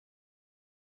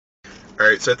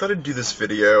Alright, so I thought I'd do this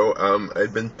video.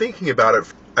 I'd been thinking about it.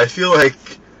 I feel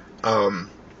like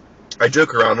I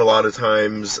joke around a lot of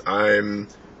times. I'm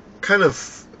kind of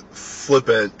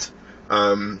flippant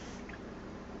about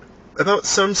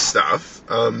some stuff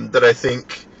that I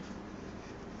think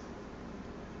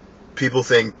people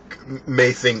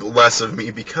may think less of me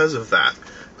because of that.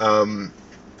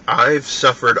 I've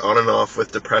suffered on and off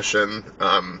with depression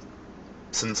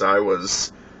since I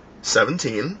was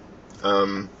 17.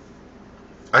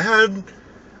 I had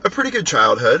a pretty good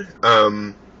childhood.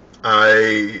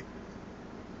 I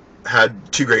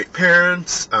had two great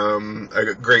parents,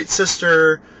 a great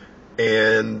sister,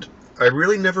 and I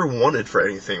really never wanted for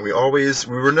anything. We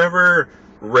were never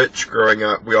rich growing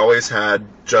up. We always had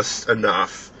just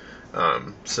enough,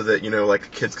 so that,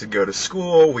 like, kids could go to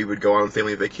school. We would go on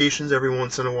family vacations every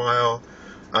once in a while.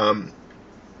 I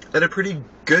had a pretty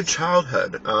good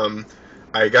childhood.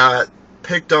 I got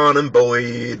picked on and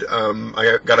bullied.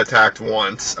 I got attacked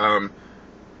once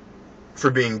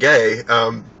for being gay,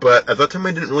 but at that time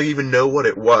I didn't really even know what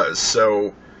it was.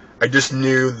 So I just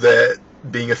knew that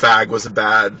being a fag was a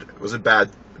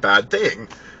bad thing,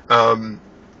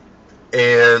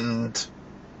 and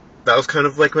that was kind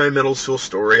of like my middle school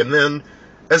story. And then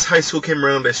as high school came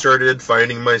around, I started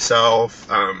finding myself.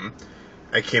 I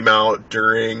came out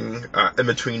in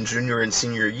between junior and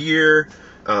senior year.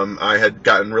 I had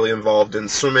gotten really involved in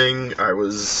swimming. I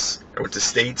went to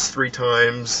states 3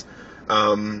 times,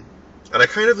 and I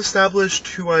kind of established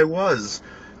who I was.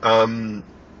 And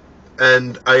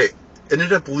I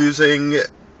ended up losing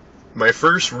my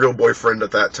first real boyfriend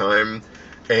at that time,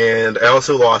 and I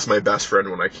also lost my best friend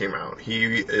when I came out. He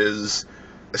is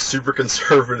a super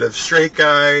conservative straight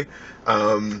guy,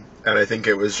 and I think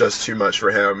it was just too much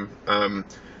for him.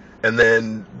 And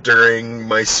then during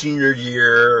my senior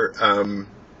year,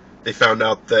 they found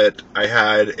out that I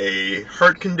had a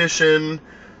heart condition,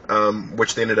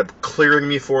 which they ended up clearing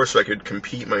me for so I could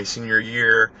compete my senior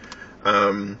year.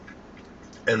 And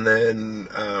then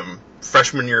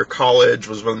freshman year of college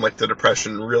was when, like, the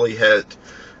depression really hit.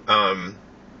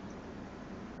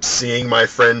 Seeing my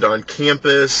friend on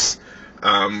campus, we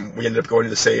ended up going to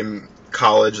the same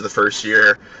college the first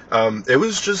year. It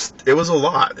was a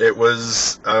lot. It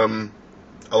was a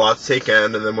lot to take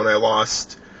in. And then when I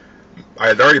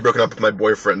had already broken up with my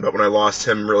boyfriend, but when I lost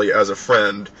him really as a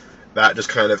friend, that just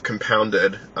kind of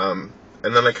compounded. And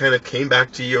then I kind of came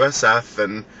back to USF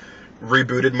and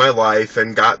rebooted my life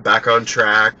and got back on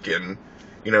track and,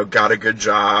 got a good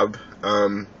job.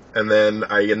 And then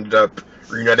I ended up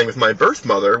reuniting with my birth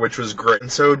mother, which was great.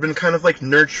 And so I'd been kind of like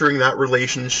nurturing that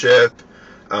relationship.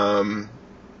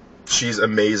 She's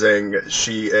amazing.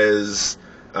 She is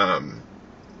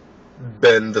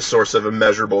been the source of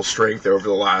immeasurable strength over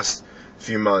the last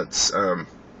few months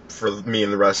for me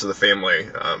and the rest of the family.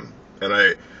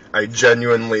 And I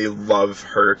genuinely love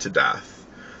her to death.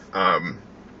 And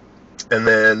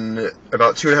then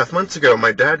about 2.5 months ago,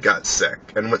 my dad got sick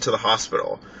and went to the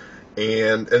hospital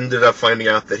and ended up finding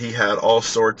out that he had all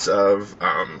sorts of,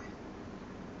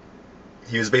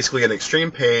 he was basically in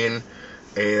extreme pain,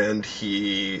 and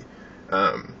he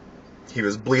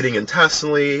was bleeding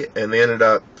intestinally, and they ended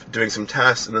up doing some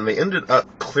tests, and then they ended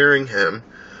up clearing him.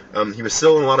 He was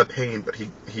still in a lot of pain, but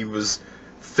he was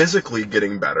physically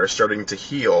getting better, starting to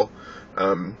heal.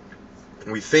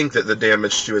 We think that the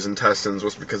damage to his intestines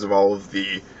was because of all of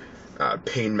the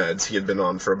pain meds he had been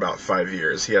on for about 5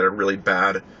 years. He had a really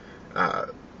bad a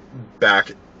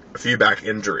few back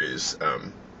injuries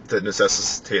that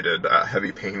necessitated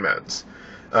heavy pain meds.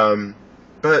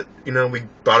 But, we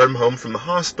brought him home from the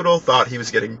hospital, thought he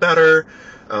was getting better.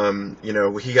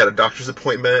 He got a doctor's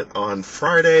appointment on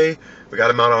Friday. We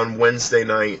got him out on Wednesday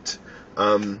night.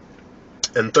 And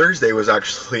Thursday was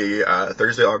actually,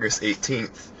 Thursday, August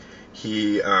 18th.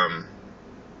 He,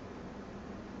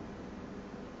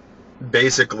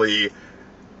 basically,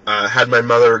 had my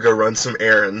mother go run some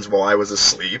errands while I was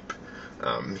asleep.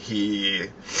 He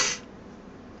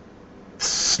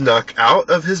snuck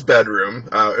out of his bedroom.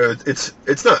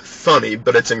 It's not funny,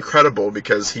 but it's incredible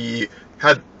because he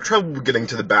had trouble getting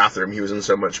to the bathroom. He was in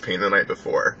so much pain the night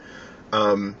before.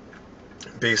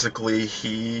 Basically,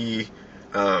 he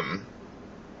found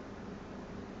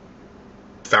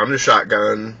a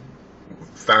shotgun,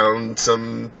 found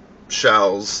some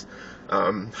shells,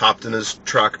 hopped in his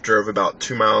truck, drove about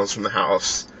 2 miles from the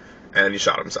house, and he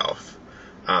shot himself.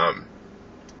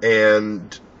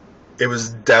 And it was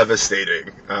devastating.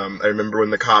 I remember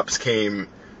when the cops came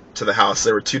to the house,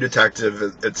 there were 2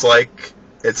 detectives. It's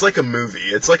like a movie.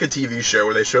 It's like a TV show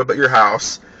where they show up at your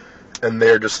house, and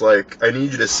they're just like, I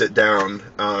need you to sit down.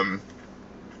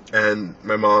 And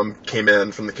my mom came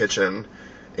in from the kitchen,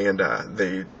 and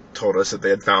they told us that they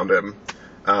had found him,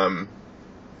 and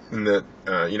that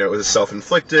it was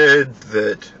self-inflicted.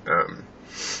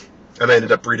 And I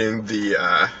ended up reading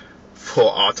the full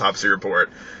autopsy report,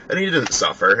 and he didn't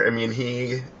suffer. I mean,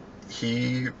 he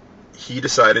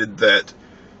decided that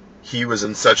he was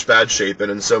in such bad shape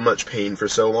and in so much pain for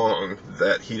so long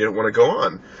that he didn't want to go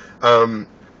on.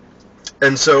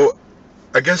 And so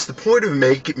I guess the point of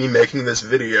me making this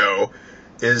video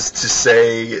is to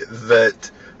say that,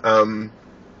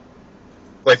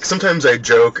 like, sometimes I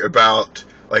joke about,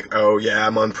 like, oh yeah,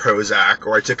 I'm on Prozac,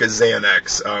 or I took a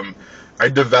Xanax. I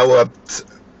developed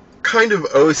kind of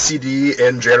OCD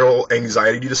and general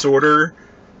anxiety disorder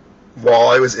while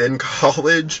I was in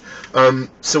college.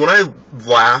 So when I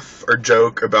laugh or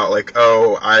joke about, like,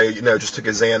 oh, I just took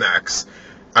a Xanax,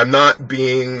 I'm not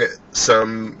being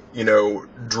some,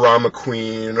 drama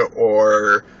queen,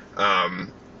 or,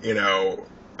 I'm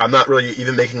not really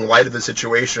even making light of the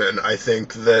situation. I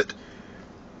think that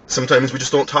sometimes we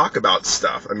just don't talk about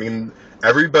stuff. I mean,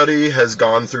 everybody has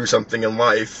gone through something in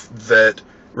life that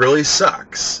really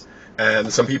sucks.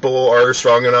 And some people are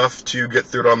strong enough to get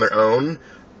through it on their own.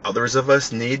 Others of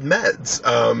us need meds.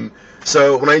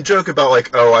 So when I joke about,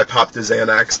 like, oh, I popped a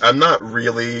Xanax, I'm not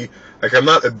really, like, I'm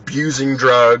not abusing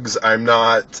drugs. I'm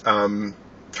not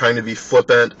trying to be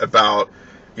flippant about,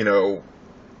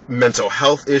 mental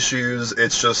health issues.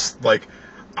 It's just, like,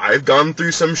 I've gone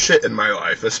through some shit in my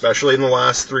life, especially in the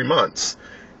last 3 months.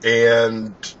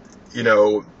 And,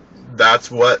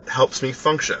 that's what helps me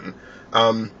function.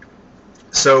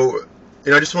 So,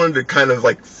 I just wanted to kind of,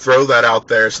 like, throw that out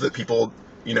there so that people,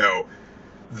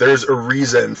 there's a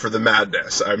reason for the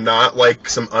madness. I'm not like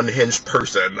some unhinged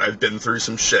person. I've been through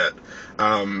some shit.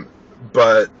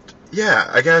 But, yeah,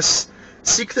 I guess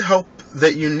seek the help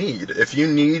that you need. If you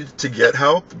need to get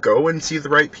help, go and see the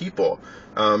right people.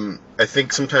 I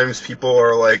think sometimes people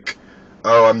are like,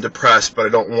 oh, I'm depressed, but I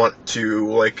don't want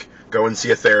to, like, go and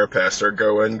see a therapist or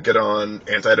go and get on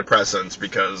antidepressants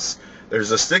because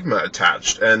there's a stigma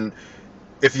attached. And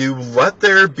if you let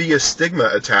there be a stigma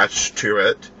attached to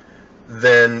it,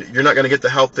 then you're not going to get the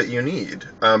help that you need.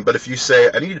 But if you say,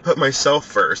 I need to put myself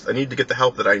first, I need to get the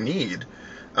help that I need,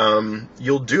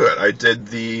 you'll do it. I did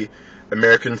the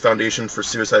American Foundation for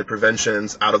Suicide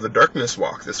Prevention's Out of the Darkness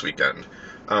walk this weekend.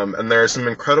 And there are some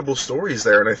incredible stories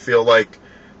there, and I feel like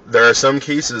there are some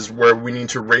cases where we need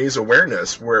to raise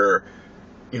awareness, where,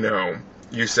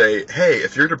 you say, hey,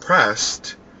 if you're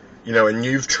depressed, and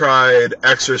you've tried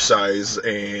exercise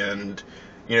and,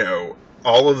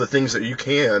 all of the things that you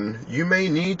can, you may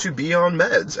need to be on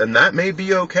meds, and that may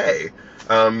be okay.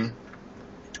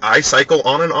 I cycle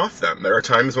on and off them. There are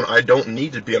times when I don't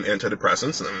need to be on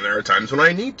antidepressants, and then there are times when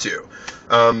I need to.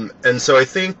 And so I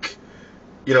think,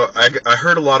 I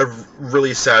heard a lot of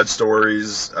really sad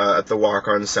stories at the walk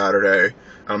on Saturday.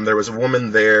 There was a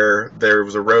woman there. There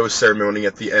was a rose ceremony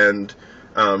at the end,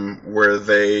 where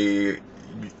they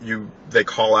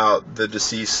call out the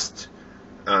deceased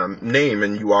name,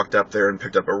 and you walked up there and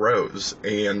picked up a rose.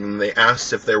 And they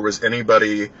asked if there was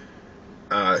anybody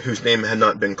whose name had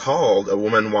not been called. A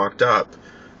woman walked up.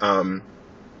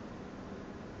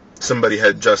 Somebody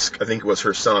had just, I think it was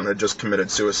her son, had just committed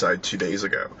suicide 2 days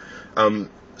ago.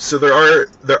 So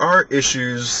there are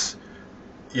issues,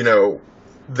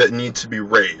 that need to be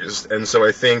raised. And so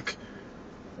I think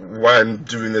why I'm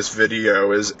doing this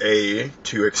video is, A,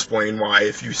 to explain why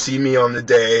if you see me on the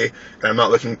day and I'm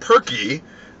not looking perky,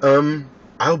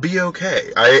 I'll be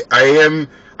okay. I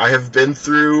have been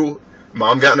through,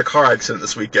 Mom got in a car accident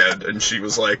this weekend, and she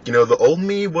was like, the old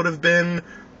me would have been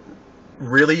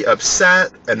really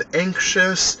upset and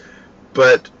anxious,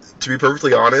 but to be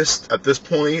perfectly honest, at this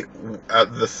point,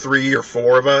 the 3 or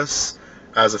 4 of us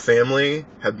as a family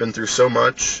have been through so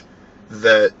much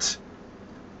that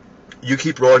you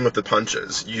keep rolling with the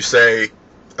punches. You say,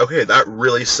 okay, that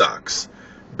really sucks,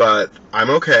 but I'm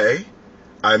okay.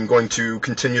 I'm going to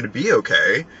continue to be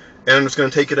okay, and I'm just going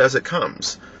to take it as it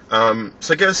comes. So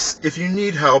I guess if you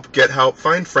need help, get help.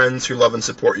 Find friends who love and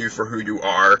support you for who you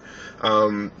are.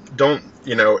 Don't,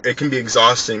 it can be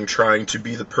exhausting trying to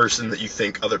be the person that you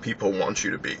think other people want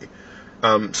you to be.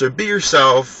 So be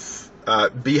yourself,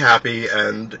 be happy,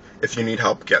 and if you need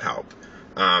help, get help.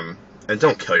 And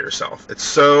don't kill yourself. It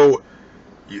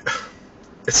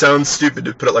sounds stupid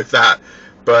to put it like that,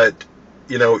 but,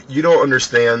 you don't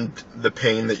understand the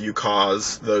pain that you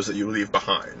cause those that you leave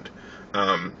behind.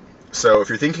 So if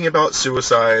you're thinking about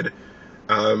suicide,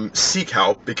 seek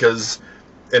help, because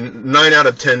in 9 out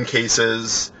of 10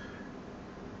 cases,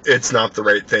 it's not the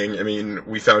right thing. I mean,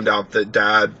 we found out that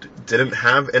Dad didn't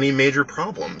have any major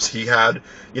problems. He had,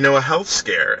 a health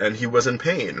scare, and he was in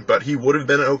pain, but he would have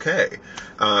been okay.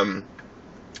 And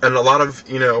a lot of,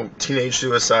 teenage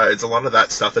suicides, a lot of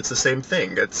that stuff, it's the same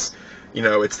thing. It's,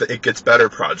 it's the It Gets Better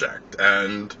project,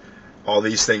 and all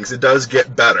these things. It does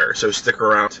get better, so stick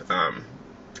around.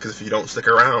 Because if you don't stick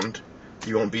around,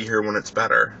 you won't be here when it's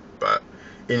better. But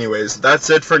anyways,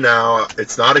 that's it for now.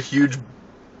 It's not a huge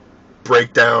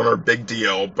breakdown or big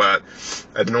deal, but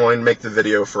I've been wanting to make the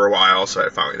video for a while, so I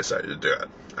finally decided to do it.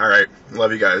 Alright,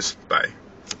 love you guys. Bye.